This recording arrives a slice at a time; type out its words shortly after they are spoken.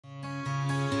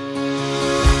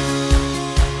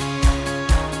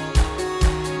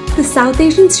South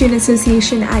Asian Student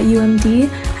Association at UMD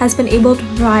has been able to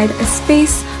provide a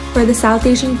space for the South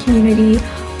Asian community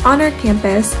on our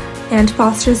campus and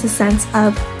fosters a sense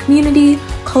of community,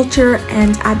 culture,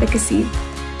 and advocacy.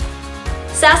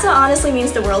 SASA honestly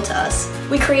means the world to us.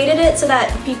 We created it so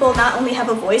that people not only have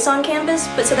a voice on campus,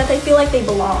 but so that they feel like they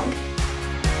belong.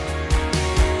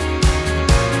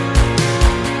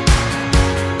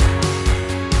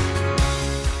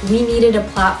 We needed a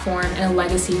platform and a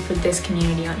legacy for this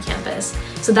community on campus.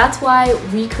 So that's why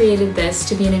we created this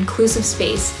to be an inclusive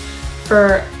space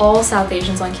for all South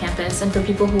Asians on campus and for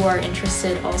people who are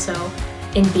interested also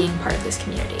in being part of this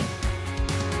community.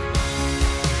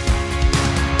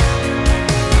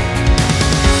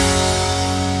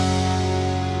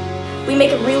 We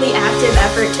make a really active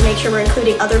effort to make sure we're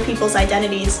including other people's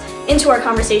identities into our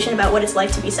conversation about what it's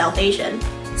like to be South Asian.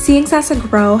 Seeing SASA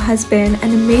grow has been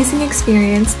an amazing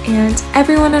experience, and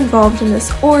everyone involved in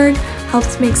this org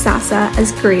helps make SASA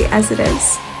as great as it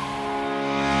is.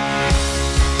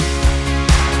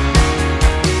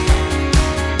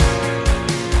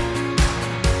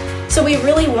 So we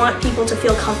really want people to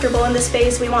feel comfortable in the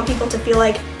space. We want people to feel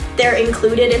like they're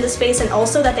included in the space and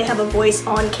also that they have a voice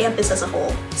on campus as a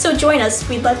whole. So join us,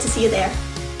 we'd love to see you there.